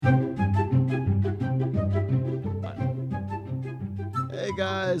Hey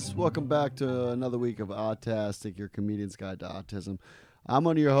guys, welcome back to another week of Autastic, your comedian's guide to autism. I'm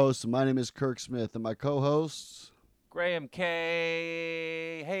one of your hosts, and my name is Kirk Smith, and my co-hosts. Graham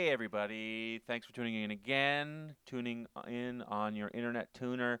K. Hey, everybody. Thanks for tuning in again. Tuning in on your internet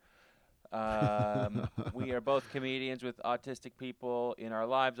tuner. We are both comedians with autistic people in our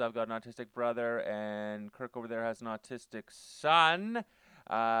lives. I've got an autistic brother, and Kirk over there has an autistic son.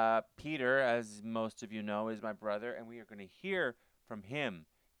 Peter, as most of you know, is my brother, and we are going to hear from him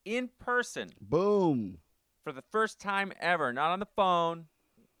in person Boom. for the first time ever, not on the phone.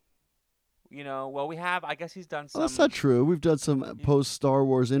 We have. I guess he's done Well, that's some. not true. We've done some post-Star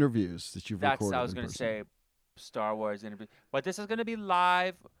Wars interviews that you've That's recorded I was in going to person. say Star Wars interview, but this is going to be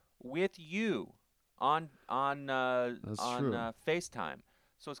live with you on That's true. FaceTime.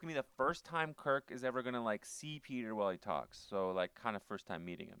 So it's going to be the first time Kirk is ever going to see Peter while he talks. So kind of first time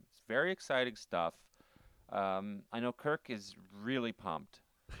meeting him. It's very exciting stuff. I know Kirk is really pumped.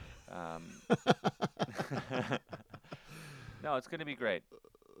 No, it's going to be great.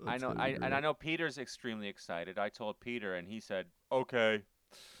 I That's know. gonna be I great. know Peter's extremely excited. I told Peter, and he said, "Okay."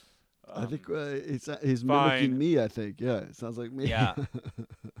 I think he's mimicking Fine. me, I think. Yeah, it sounds like me. Yeah.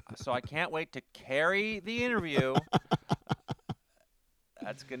 So I can't wait to carry the interview.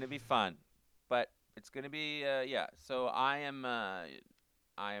 That's going to be fun. But it's going to be yeah. So I am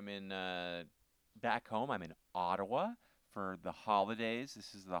in back home. I'm in Ottawa for the holidays.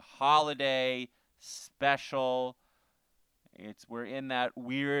 This is the holiday special. We're in that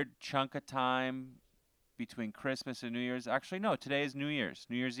weird chunk of time between Christmas and New Year's. Actually, no, today is New Year's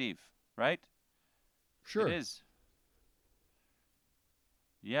Eve, right? It Sure. is.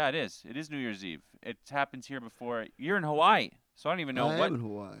 Yeah, it is. It is New Year's Eve. It happens here before. You're in Hawaii, so I don't even know I am what. in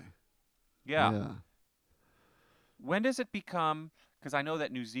Hawaii. Yeah. Yeah. When does it become? Because I know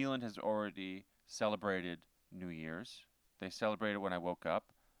that New Zealand has already celebrated New Year's. They celebrated when I woke up.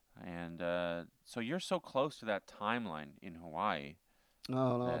 And so you're so close to that timeline in Hawaii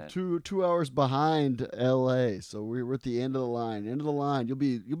Oh no, that, two hours behind L.A. So we're at the end of the line. End of the line. You'll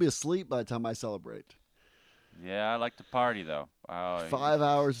be asleep by the time I celebrate. yeah, I like to party though. 5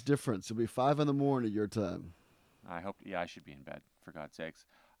 hours difference. It'll be 5 in the morning your time. I hope, yeah, I should be in bed, for God's sakes.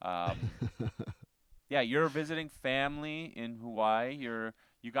 Um, yeah, you're visiting family in Hawaii.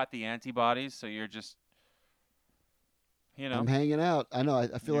 You got the antibodies, so you're just, you I'm know, hanging out. I know. I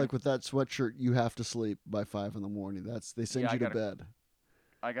feel you're like with that sweatshirt, you have to sleep by 5 in the morning. They send yeah, you to bed.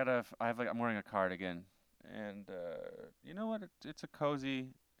 I'm wearing a cardigan, and you know what? It's a cozy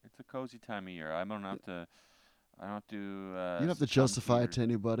time of year. I don't do You don't have to some justify it Peter. to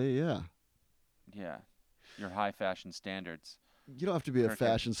anybody. Yeah. Yeah, your high fashion standards. You don't have to be a Kirk, have,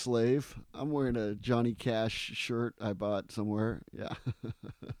 fashion slave. I'm wearing a Johnny Cash shirt I bought somewhere. Yeah.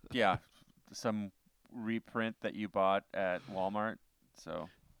 yeah, some reprint that you bought at Walmart. So,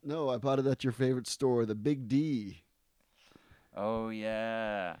 No, I bought it at your favorite store, the Big D. oh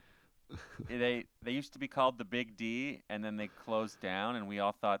yeah. They used to be called the Big D, and then they closed down, and we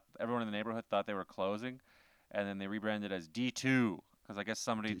all thought everyone in the neighborhood thought they were closing, and then they rebranded as D2 because I guess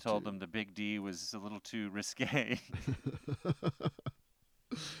somebody told D2. them the Big D was a little too risque.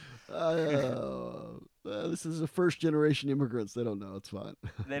 This is a first generation immigrants. They don't know. It's fine.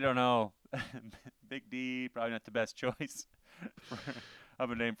 They don't know. Big D probably not the best choice for,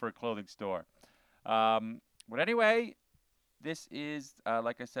 of a name for a clothing store. But anyway, this is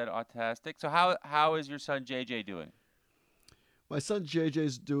like I said, autistic. So how is your son JJ doing? My son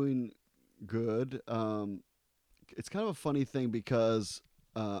JJ's doing good. It's kind of a funny thing because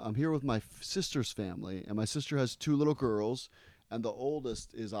I'm here with my sister's family, and my sister has two little girls, and the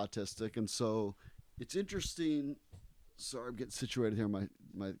oldest is autistic, and so it's interesting. Sorry, I'm getting situated here in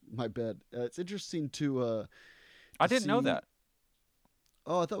my bed. It's interesting I to didn't know see. that.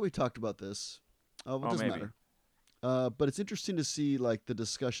 Oh, I thought we talked about this. Oh, well, it Oh, doesn't maybe. matter. But it's interesting to see like the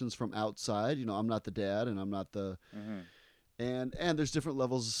discussions from outside. You know, I'm not the dad, and I'm not the Hmm. and there's different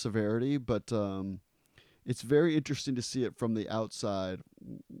levels of severity, but it's very interesting to see it from the outside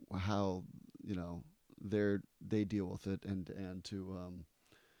how you know they deal with it and to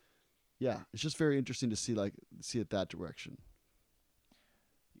yeah, it's just very interesting to see it that direction.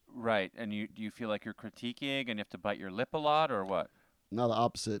 Right. And do you feel like you're critiquing and you have to bite your lip a lot or what? Now the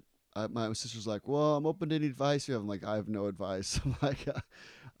opposite. My sister's like, "Well, I'm open to any advice you have." I'm like, "I have no advice." I'm like,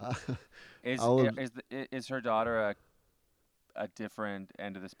 uh, "I'll Is her daughter a different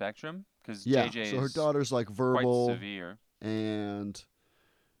end of the spectrum? Because yeah." JJ So her is daughter's like quite verbal, severe. and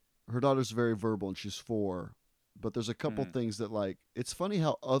her daughter's very verbal, and she's 4. But there's a couple Hmm. things that like it's funny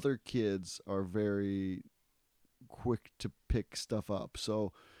how other kids are very quick to pick stuff up.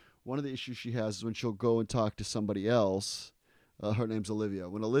 So one of the issues she has is when she'll go and talk to somebody else, Her name's Olivia.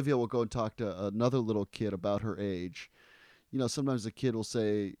 When Olivia will go and talk to another little kid about her age, sometimes the kid will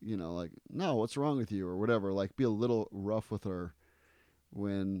say, like, no, what's wrong with you or whatever, like be a little rough with her.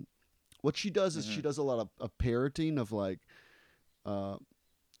 When what she does is she Hmm. does a lot of parroting of like, uh,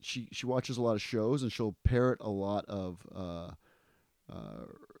 she watches a lot of shows and she'll parrot a lot of uh,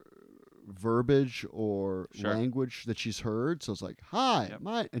 verbiage or Sure. language that she's heard. So it's like, hi, Yep.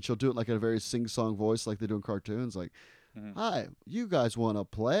 my, and she'll do it like in a very sing song voice like they do in cartoons, like, Hmm. hi, you guys want to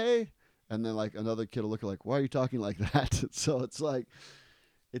play? And then like another kid will look like, why are you talking like that? So it's like,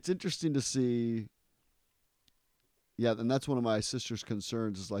 it's interesting to see. Yeah, and that's one of my sister's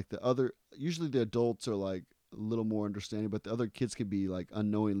concerns is like the other, usually the adults are like a little more understanding, but the other kids can be like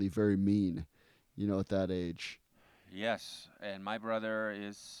unknowingly very mean, at that age. Yes, and my brother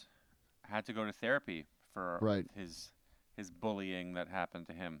is had to go to therapy for Right. his bullying that happened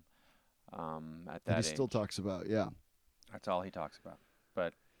to him at That he that still age. talks about. Yeah. That's all he talks about.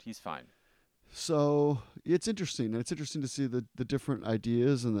 But he's fine. So it's interesting. And it's interesting to see the different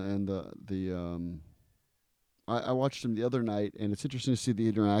ideas and the. I watched him the other night, and it's interesting to see the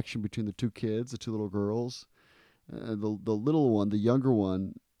interaction between the two kids, the two little girls. The little one, the younger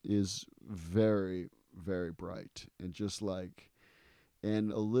one, is very very bright and just like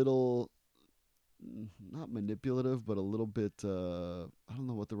and a little not manipulative, but a little bit. I don't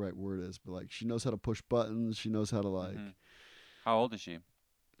know what the right word is, but like she knows how to push buttons. She knows how to Hmm. like. How old is she?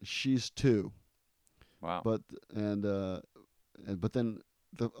 She's two, Wow. but but then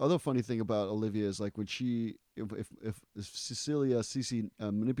the other funny thing about Olivia is like when she if Cecilia Cece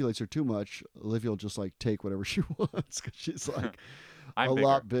manipulates her too much, Olivia will just like take whatever she wants because she's like a I'm bigger.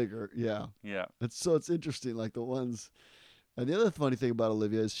 lot bigger. Yeah, Yeah. it's interesting. Like the ones, and the other funny thing about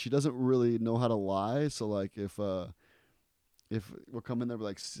Olivia is she doesn't really know how to lie. So like if we'll come in there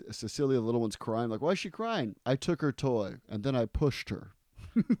like Cecilia, the little one's crying, like why is she crying? I took her toy and then I pushed her.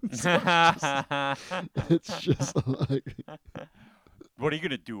 So it's just like What are you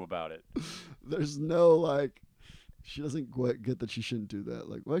gonna do about it? there's no like she doesn't quite get that she shouldn't do that.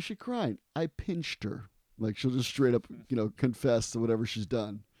 Like why is she crying? I pinched her. Like she'll just straight up confess to whatever she's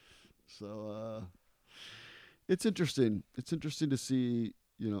done. So it's interesting. It's interesting to see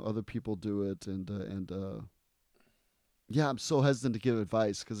other people do it and yeah, I'm so hesitant to give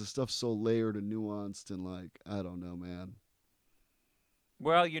advice because the stuff's so layered and nuanced and like I don't know, man.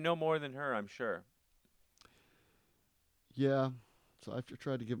 Well, you know more than her, I'm sure. Yeah, so I have to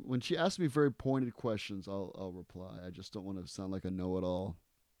try to give. When she asks me very pointed questions, I'll reply. I just don't want to sound like a know-it-all.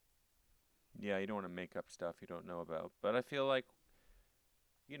 Yeah, you don't want to make up stuff you don't know about. But I feel like,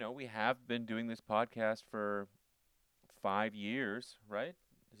 we have been doing this podcast for 5 years, right?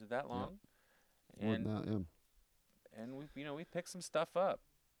 Is it that Yeah, long? more than And that. Yeah. we picked some stuff up.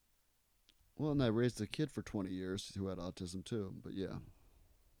 Well, and I raised a kid for 20 years who had autism too. But yeah.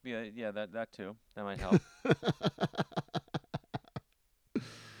 Yeah, yeah, that too. That might help.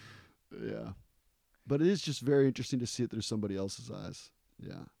 Yeah. But it is just very interesting to see it through somebody else's eyes.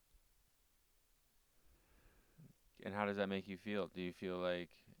 Yeah. And how does that make you feel? Do you feel like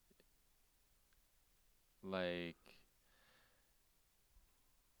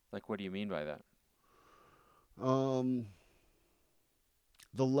what do you mean by that? Um,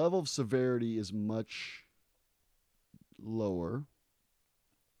 the level of severity is much lower.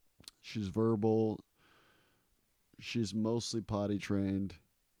 She's verbal. She's mostly potty trained.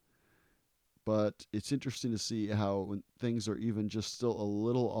 But it's interesting to see how when things are even just still a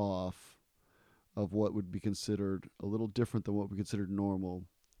little off of what would be considered a little different than what we considered normal,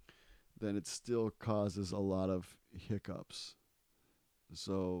 then it still causes a lot of hiccups.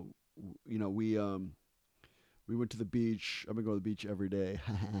 So, we went to the beach. I've been going to the beach every day.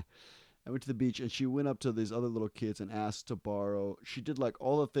 I went to the beach and she went up to these other little kids and asked to borrow. She did like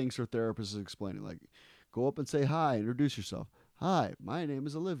all the things her therapist is explaining, like go up and say hi, introduce yourself. Hi, my name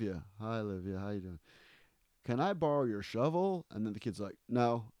is Olivia. Hi, Olivia. How you doing? Can I borrow your shovel? And then the kid's like,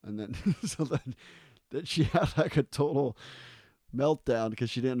 no. And then so then she had like a total meltdown because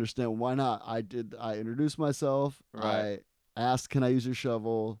she didn't understand why not. I introduced myself. Right. I asked, can I use your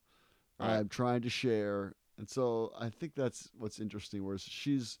shovel? Right. I'm trying to share. And so I think that's what's interesting, whereas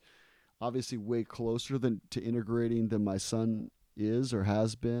she's obviously way closer than to integrating than my son is or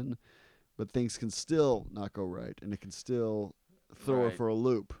has been, but things can still not go right and it can still throw her Right. for a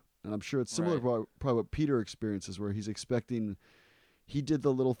loop. And I'm sure it's similar to Right. probably what Peter experiences, where he's expecting, he did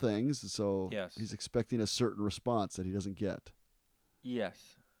the little things, so Yes. he's expecting a certain response that he doesn't get.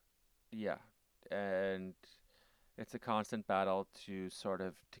 Yes. Yeah. And it's a constant battle to sort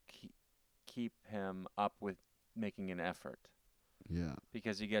of to keep him up with making an effort Yeah.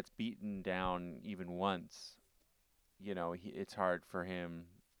 because he gets beaten down even once, it's hard for him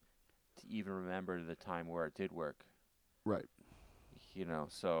to even remember the time where it did work. Right.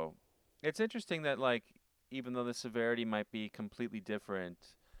 So it's interesting that like even though the severity might be completely different,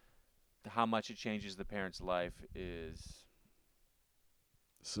 how much it changes the parent's life is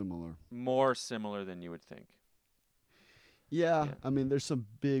Similar. more similar than you would think. Yeah, Yeah. I mean, there's some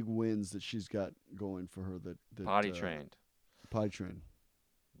big wins that she's got going for her. That Potty trained. potty train.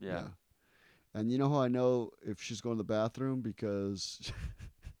 Yeah. And you know how I know if she's going to the bathroom because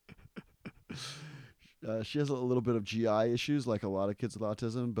she has a little bit of GI issues, like a lot of kids with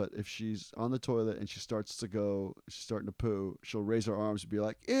autism. But if she's on the toilet and she's starting to poo, she'll raise her arms and be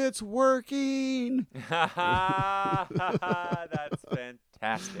like, "It's working!" That's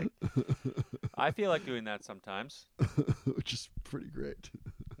fantastic. I feel like doing that sometimes. Which is pretty great.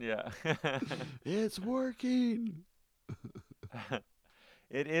 Yeah. It's working.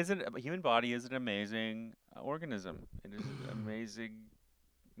 It isn't. A human body is an amazing organism. It is an amazing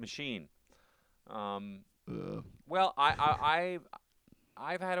machine. Um, Uh, well, I've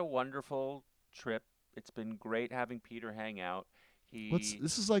had a wonderful trip. It's been great having Peter hang out. He,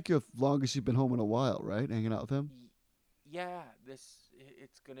 this is like the longest you've been home in a while, right? Hanging out with him. y- yeah,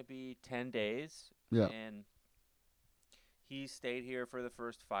 it's gonna be 10 days, Yeah. and he stayed here for the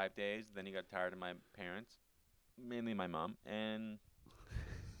first 5 days. Then he got tired of my parents, mainly my mom, and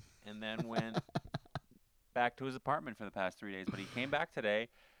then went back to his apartment for the past 3 days. But he came back today,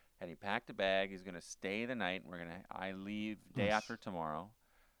 and he packed a bag. He's gonna stay the night. I leave day Nice. after tomorrow,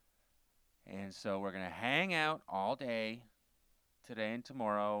 and so we're gonna hang out all day today and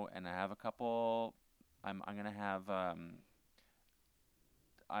tomorrow. And I have a couple. I'm gonna have a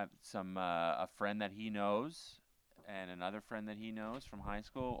friend that he knows and another friend that he knows from high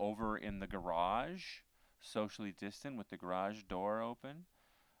school over in the garage, socially distant with the garage door open.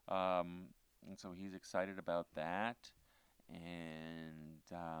 And so he's excited about that. And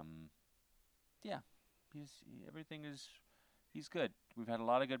yeah, everything is he's good. We've had a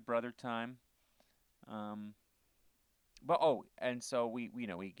lot of good brother time. Um, but and so we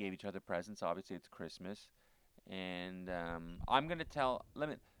gave each other presents. Obviously, it's Christmas, and I'm gonna tell.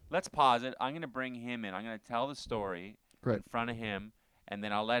 Let's pause it. I'm gonna bring him in. I'm gonna tell the story in Great. front of him, and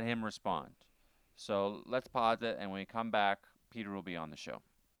then I'll let him respond. So let's pause it, and when we come back, Peter will be on the show.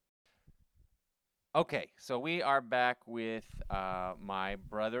 Okay, so we are back with my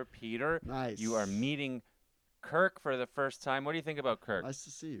brother Peter. Nice. You are meeting Kirk for the first time. What do you think about Kirk? Nice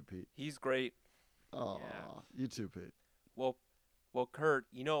to see you, Pete. He's great. Oh, Yeah. you too, Pete. Well, Kurt,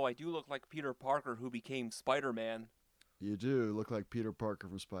 I do look like Peter Parker who became Spider-Man. You do look like Peter Parker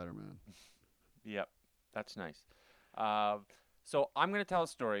from Spider-Man. Yep, that's nice. So I'm going to tell a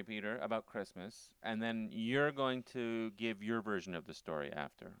story, Peter, about Christmas, and then you're going to give your version of the story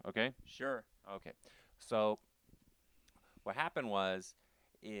after, okay? Sure. Okay. So what happened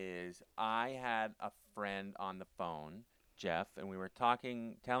is I had a friend on the phone, Jeff, and we were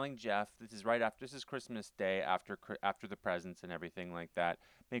telling Jeff, this is Christmas Day after the presents and everything like that.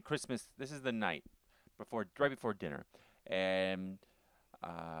 This is the night right before dinner. And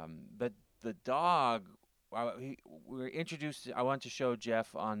the dog, we were introduced. I wanted to show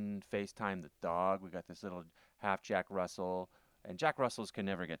Jeff on FaceTime the dog. We got this little half Jack Russell, and Jack Russells can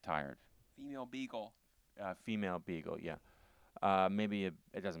never get tired. Female beagle. Female beagle, yeah.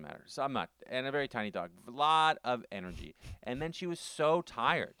 It doesn't matter. So I'm not, and a very tiny dog, a lot of energy. And then she was so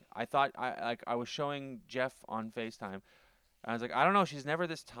tired. I thought I was showing Jeff on FaceTime. I was like, I don't know, she's never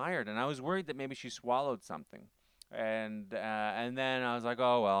this tired, and I was worried that maybe she swallowed something. And then I was like,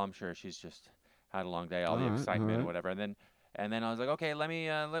 oh well, I'm sure she's just had a long day, all the excitement or whatever. And then I was like, okay, let me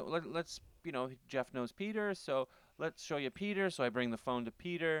let's Jeff knows Peter, so let's show you Peter. So I bring the phone to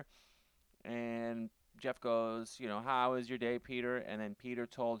Peter, and Jeff goes, how is your day, Peter? And then Peter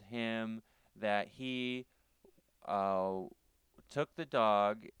told him that he took the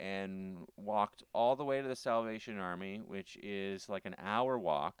dog and walked all the way to the Salvation Army, which is like an hour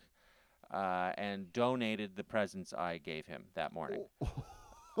walk, and donated the presents I gave him that morning.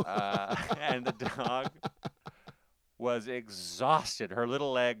 And the dog was exhausted. Her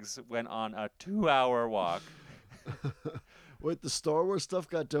little legs went on a 2-hour walk. Wait, the Star Wars stuff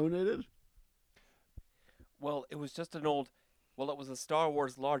got donated? Well, it was just it was a Star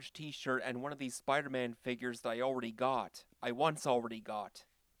Wars large T-shirt and one of these Spider-Man figures that I once already got.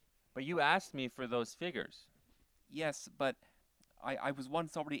 But you asked me for those figures. Yes, but I was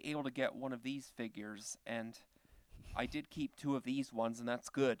once already able to get one of these figures, and I did keep 2 of these ones, and that's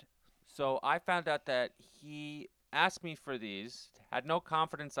good. So I found out that he asked me for these, had no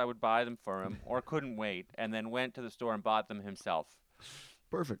confidence I would buy them for him, or couldn't wait, and then went to the store and bought them himself.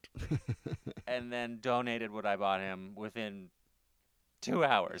 Perfect. and then donated what I bought him within 2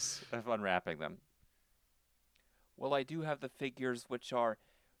 hours of unwrapping them. Well, I do have the figures, which are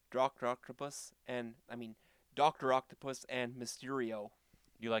Doctor Octopus and Mysterio.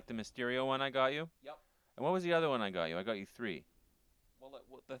 You like the Mysterio one I got you? Yep. And what was the other one I got you? I got you 3. Well,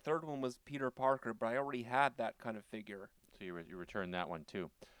 the third one was Peter Parker, but I already had that kind of figure. So you returned that one too.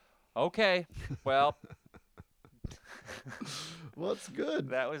 Okay. Well, Well, it's good.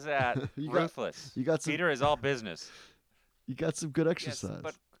 that was that. You got- Ruthless. You got some. Peter is all business. You got some good exercise.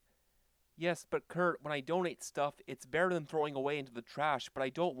 Yes, but Kurt, when I donate stuff, it's better than throwing away into the trash, but I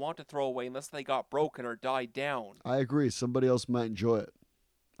don't want to throw away unless they got broken or died down. I agree. Somebody else might enjoy it.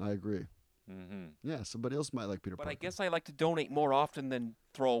 I agree. Mm-hmm. Yeah, somebody else might like Peter But Parker. I guess I like to donate more often than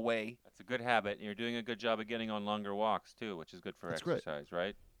throw away. That's a good habit. You're doing a good job of getting on longer walks too, which is good for That's great. exercise,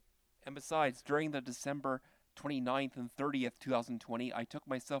 right? And besides, during the December 29th and 30th, 2020, I took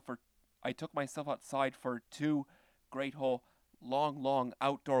myself outside for 2 great whole long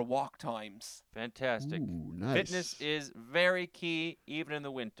outdoor walk times. Fantastic. Ooh, nice. Fitness is very key, even in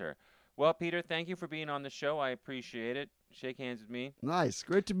the winter. Well, Peter, thank you for being on the show. I appreciate it. Shake hands with me. Nice.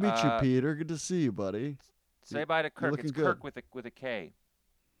 Great to meet you, Uh, Peter. Good to see you, buddy. Say bye to Kirk. looking It's good. Kirk with a K.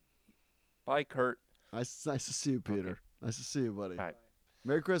 Bye, Kurt. Nice to see you, Peter. Nice to see you, buddy. Bye.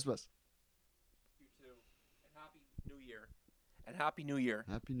 Merry Christmas. You too. And Happy New Year. And Happy New Year.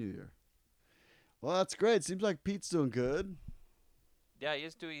 Happy New Year. Well, that's great. Seems like Pete's doing good. Yeah,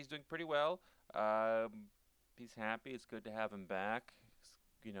 he's doing pretty well. He's happy. It's good to have him back.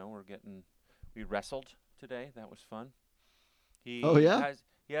 You know, we wrestled today. That was fun. Oh, yeah?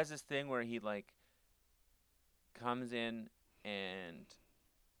 He has this thing where he like comes in and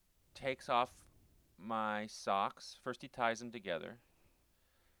takes off my socks. First he ties them together,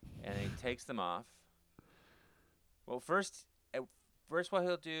 and then he takes them off. Well, first what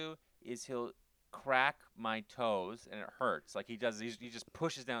he'll do is he'll crack my toes, and it hurts. Like he just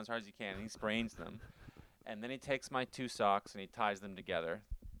pushes down as hard as he can, and he sprains them. And then he takes my 2 socks and he ties them together,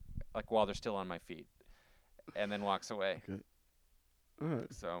 like while they're still on my feet, and then walks away. All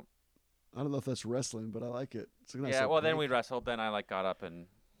right. So I don't know if that's wrestling, but I like it. It's a nice yeah, little well then we prank. wrestled. Then I like got up and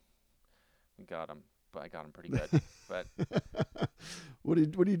we got him, but I got him pretty good. But What do you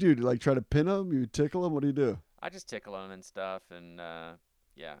do? Do you like try to pin him? You tickle him? What do you do? I just tickle him and stuff, and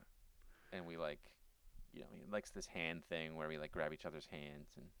yeah, and we like, you know, he likes this hand thing where we like grab each other's hands,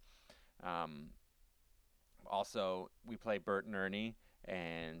 and also we play Bert and Ernie,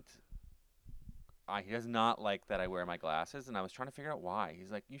 and he does not like that I wear my glasses, and I was trying to figure out why.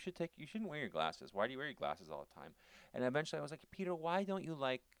 He's like, you shouldn't wear your glasses. Why do you wear your glasses all the time? And eventually I was like, Peter, why don't you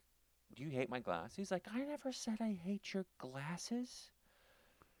do you hate my glasses? He's like, I never said I hate your glasses.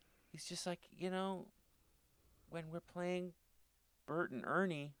 He's just like, you know, when we're playing Bert and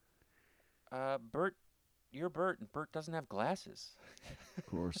Ernie, you're Bert, and Bert doesn't have glasses. Of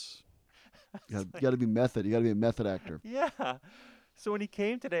course. You got to be method. You got to be a method actor. Yeah. So when he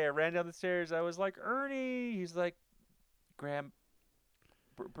came today, I ran down the stairs. I was like, Ernie. He's like, Graham,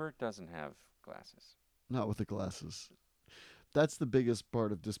 Bert doesn't have glasses. Not with the glasses. That's the biggest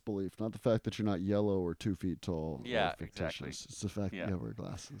part of disbelief, not the fact that you're not yellow or 2 feet tall. or Yeah, fictitious. exactly. It's the fact Yeah. that you wear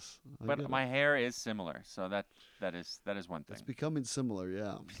glasses. I But get my it. hair is similar, so that is one thing. It's becoming similar,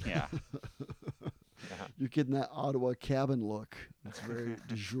 yeah. Yeah. You're getting that Ottawa cabin look. It's very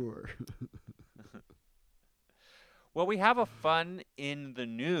du jour. Well, we have a fun in the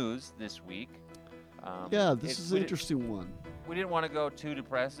news this week. Yeah, this is we an di- interesting one. We didn't want to go too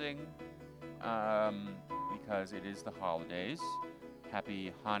depressing because it is the holidays.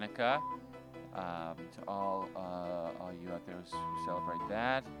 Happy Hanukkah to all you out there who celebrate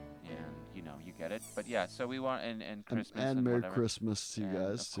that, and you know you get it. But yeah, so we want and Christmas and Merry whatever. Christmas to you And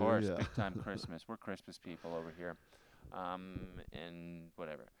guys, of too. course, Yeah. big time Christmas. We're Christmas people over here, and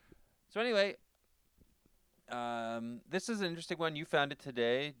whatever. So anyway, this is an interesting one. You found it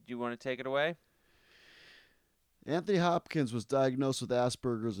today. Do you want to take it away? Anthony Hopkins was diagnosed with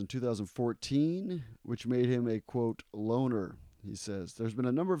Asperger's in 2014, which made him a, quote, loner, he says. There's been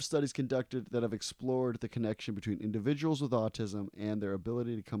a number of studies conducted that have explored the connection between individuals with autism and their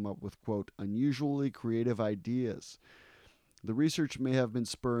ability to come up with, quote, unusually creative ideas. The research may have been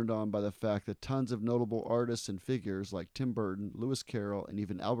spurred on by the fact that tons of notable artists and figures like Tim Burton, Lewis Carroll, and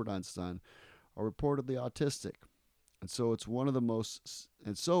even Albert Einstein are reportedly autistic. And so is one of the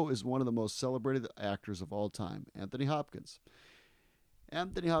most celebrated actors of all time, Anthony Hopkins.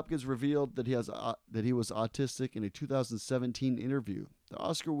 Anthony Hopkins revealed that he was autistic in a 2017 interview. The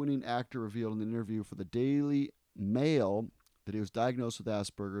Oscar-winning actor revealed in an interview for the Daily Mail that he was diagnosed with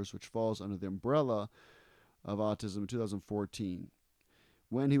Asperger's, which falls under the umbrella of autism in 2014.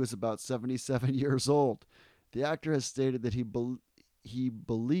 when he was about 77 years old. The actor has stated that he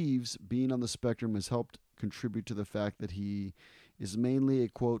believes being on the spectrum has helped contribute to the fact that he is mainly a,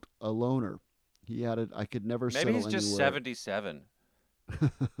 quote, a loner. He added, I could never Maybe he's settle just anywhere. 77. He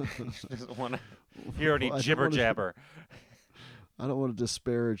doesn't want to hear any Well, jibber jabber. I don't want to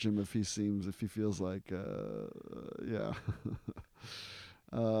disparage him if he feels like, yeah.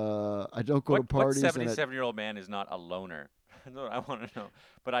 I don't go to What parties. And 77-year-old man is not a loner? I want to know.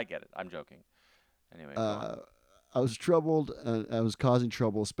 But I get it. I'm joking. Anyway, go on. I was troubled. I was causing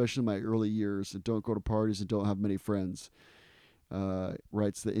trouble, especially in my early years, and don't go to parties and don't have many friends.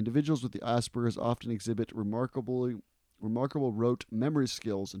 Writes that individuals with the Asperger's often exhibit remarkable rote memory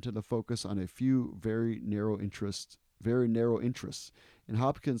skills and tend to focus on a few very narrow interests. In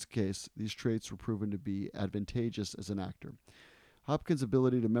Hopkins' case, these traits were proven to be advantageous as an actor. Hopkins'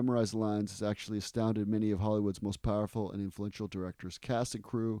 ability to memorize lines has actually astounded many of Hollywood's most powerful and influential directors. Cast and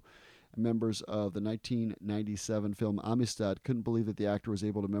crew and members of the 1997 film Amistad couldn't believe that the actor was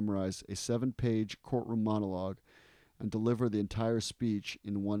able to memorize a 7-page courtroom monologue and deliver the entire speech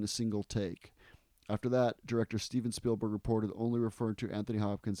in one single take. After that, director Steven Spielberg reported only referring to Anthony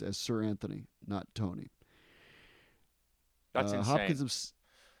Hopkins as Sir Anthony, not Tony. That's insane. Hopkins,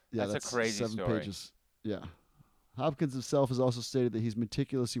 That's a crazy 7 story. pages. Yeah. Hopkins himself has also stated that he's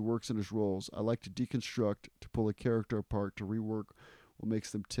meticulous. He works in his roles. I like to deconstruct, to pull a character apart, to rework what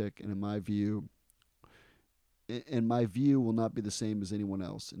makes them tick, and in my view will not be the same as anyone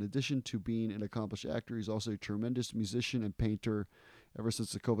else. In addition to being an accomplished actor, he's also a tremendous musician and painter. Ever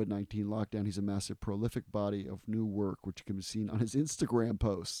since the COVID-19 lockdown, he's amassed a prolific body of new work, which can be seen on his Instagram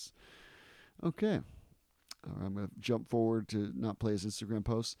posts. Okay. I'm going to jump forward to not play his Instagram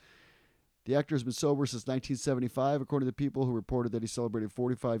posts. The actor has been sober since 1975, according to people who reported that he celebrated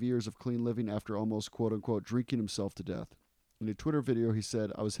 45 years of clean living after almost, quote-unquote, drinking himself to death. In a Twitter video, he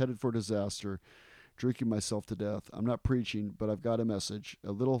said, I was headed for disaster, drinking myself to death. I'm not preaching, but I've got a message,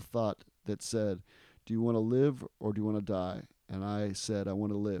 a little thought that said, do you want to live or do you want to die? And I said, I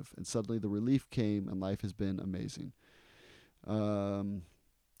want to live. And suddenly the relief came, and life has been amazing.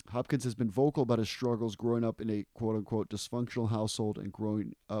 Hopkins has been vocal about his struggles growing up in a quote-unquote dysfunctional household and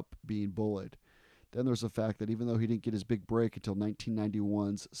growing up being bullied. Then there's the fact that even though he didn't get his big break until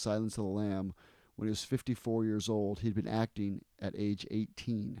 1991's Silence of the Lamb, when he was 54 years old, he'd been acting at age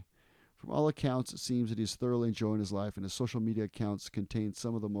 18. From all accounts, it seems that he's thoroughly enjoying his life, and his social media accounts contain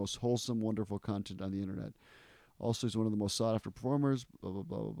some of the most wholesome, wonderful content on the internet. Also, he's one of the most sought-after performers, blah, blah,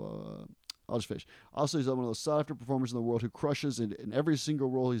 blah, blah, blah. I'll just finish. Also, he's one of those sought-after performers in the world who crushes in every single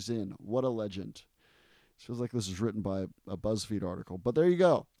role he's in. What a legend. It feels like this is written by a BuzzFeed article. But there you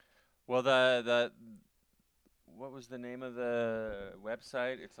go. Well, what was the name of the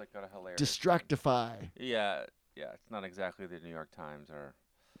website? It's like got a hilarious Distractify. name. Yeah. It's not exactly the New York Times or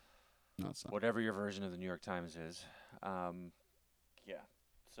No, it's not. whatever your version of the New York Times is. Yeah.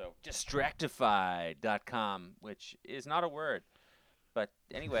 So distractify.com, which is not a word. But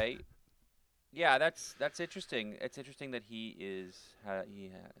anyway, yeah, that's interesting. It's interesting that he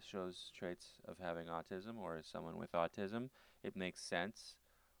shows traits of having autism or is someone with autism. It makes sense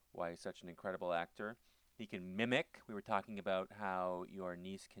why he's such an incredible actor. He can mimic. We were talking about how your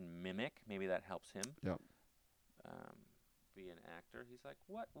niece can mimic. Maybe that helps him. Yep. Be an actor. He's like,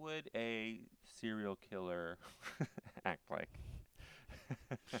 what would a serial killer act like?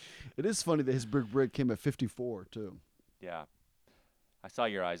 It is funny that his big break came at 54, too. Yeah. I saw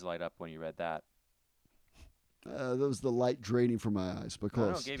your eyes light up when you read that. That was the light draining from my eyes, but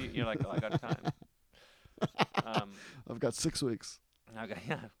No, close. you're like, oh, I got time. I've got 6 weeks. I've got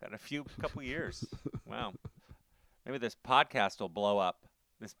a couple years. Wow. Maybe this podcast will blow up.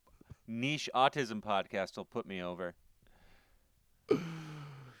 This niche autism podcast will put me over.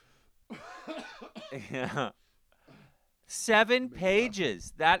 Yeah. 7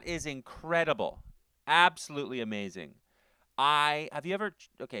 pages. That is incredible. Absolutely amazing. Have you ever?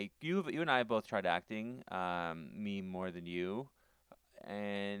 Okay, you and I have both tried acting. Me more than you,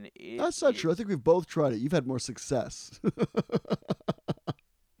 and That's not true. I think we've both tried it. You've had more success.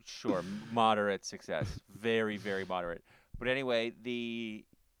 Sure, moderate success, very very moderate. But anyway,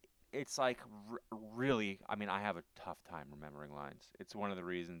 it's like really. I mean, I have a tough time remembering lines. It's one of the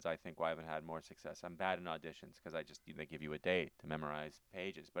reasons I think why I haven't had more success. I'm bad in auditions because they give you a day to memorize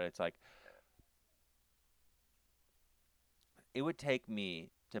pages, but it's like. It would take me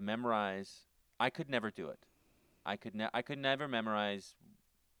to memorize. I could never do it. I could never memorize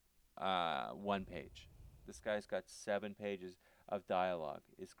 1 page. This guy's got 7 pages of dialogue.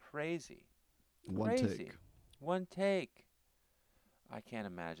 It's crazy. One take. 1 take. I can't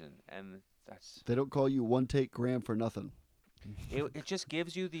imagine. And that's. They don't call you one take Graham for nothing. it just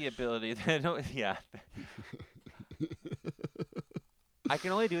gives you the ability. Yeah. I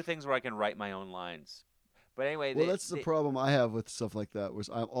can only do things where I can write my own lines. But anyway, Well, that's the problem I have with stuff like that. Was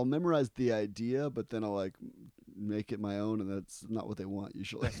I'll memorize the idea, but then I'll like make it my own, and that's not what they want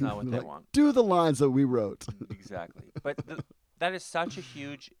usually. That's not what They're they like, want. Do the lines that we wrote. Exactly. But that is such a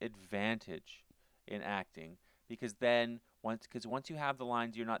huge advantage in acting because then once you have the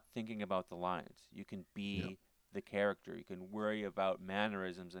lines, you're not thinking about the lines. You can be the character. You can worry about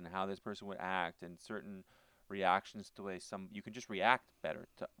mannerisms and how this person would act and certain reactions to the way you can just react better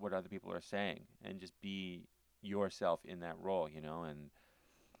to what other people are saying and just be yourself in that role, and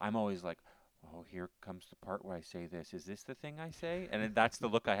I'm always like, oh, here comes the part where I say this. Is this the thing I say? And then that's the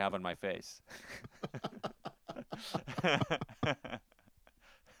look I have on my face.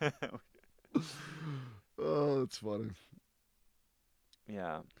 Oh, that's funny.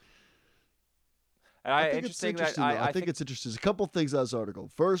 Yeah. And I think it's interesting that interesting. I think it's interesting. There's a couple things out of this article.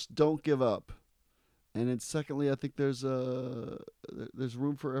 First, don't give up. And then secondly, I think there's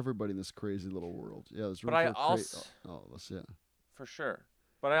room for everybody in this crazy little world. Yeah, there's room But I for also all of us. Yeah, for sure.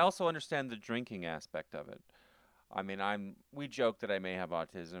 But I also understand the drinking aspect of it. I mean, we joke that I may have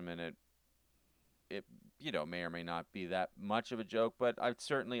autism, and it may or may not be that much of a joke, but I'm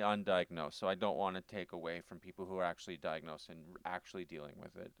certainly undiagnosed, so I don't want to take away from people who are actually diagnosed and actually dealing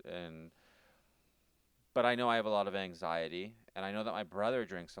with it. But I know I have a lot of anxiety, and I know that my brother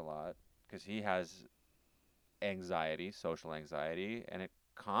drinks a lot because he has anxiety, social anxiety, and it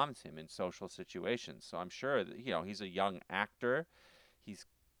calms him in social situations. So I'm sure that, he's a young actor.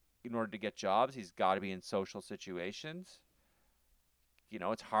 In order to get jobs, he's got to be in social situations.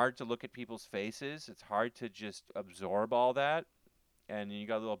 It's hard to look at people's faces. It's hard to just absorb all that. And you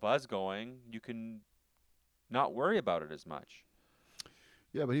got a little buzz going. You can not worry about it as much.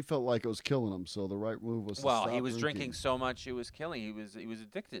 yeah, but he felt like it was killing him. So the right move was. Well, to stop he was drinking. drinking so much it was killing. He was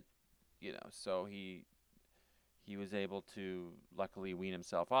addicted. So he was able to luckily wean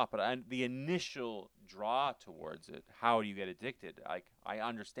himself off. But the initial draw towards it, how do you get addicted? I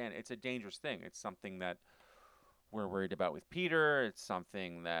understand it's a dangerous thing. It's something that we're worried about with Peter. It's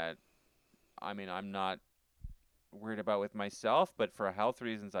something that, I'm not worried about with myself, but for health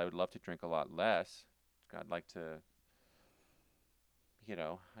reasons, I would love to drink a lot less. I'd like to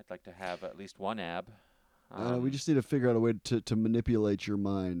have at least one ab. We just need to figure out a way to manipulate your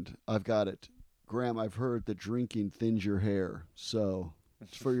mind. I've got it. Graham, I've heard that drinking thins your hair, so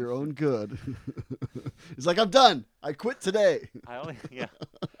it's for your own good. It's like, I'm done. I quit today. I only have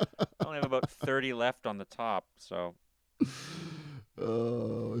about 30 left on the top, so.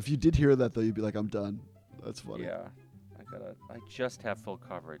 If you did hear that, though, you'd be like, I'm done. That's funny. Yeah, I just have full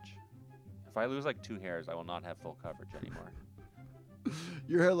coverage. If I lose like 2 hairs, I will not have full coverage anymore.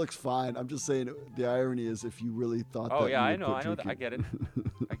 Your hair looks fine. I'm just saying the irony is if you really thought that. Oh yeah, you I know would quit that. I drinking.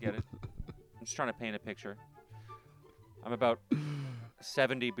 get it. I'm just trying to paint a picture. I'm about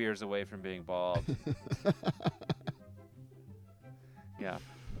 70 beers away from being bald. Yeah.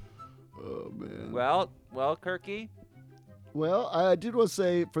 Oh man. Well, Kirky. Well, I did want to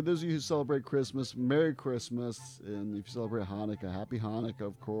say, for those of you who celebrate Christmas, Merry Christmas, and if you celebrate Hanukkah, Happy Hanukkah,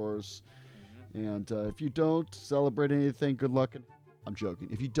 of course. And if you don't celebrate anything, good luck. I'm joking.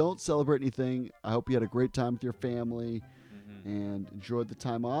 If you don't celebrate anything, I hope you had a great time with your family and enjoyed the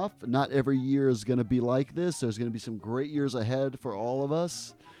time off. Not every year is going to be like this. There's going to be some great years ahead for all of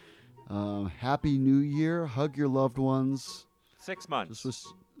us. Happy New Year. Hug your loved ones. 6 months.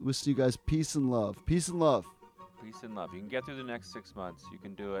 Just wishing you guys peace and love. Peace and love. Peace and love. You can get through the next 6 months. You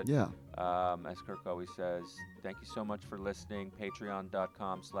can do it. Yeah. As Kirk always says, thank you so much for listening.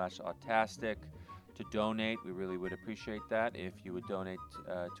 Patreon.com/autastic to donate. We really would appreciate that if you would donate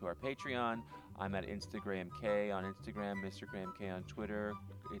to our Patreon. I'm at InstagramK on Instagram, Mr. Graham K on Twitter.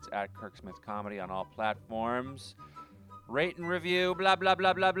 It's at Kirk Smith Comedy on all platforms. Rate and review, blah, blah,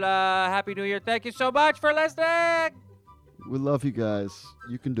 blah, blah, blah. Happy New Year. Thank you so much for listening. We love you guys.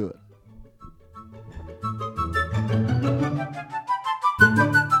 You can do it.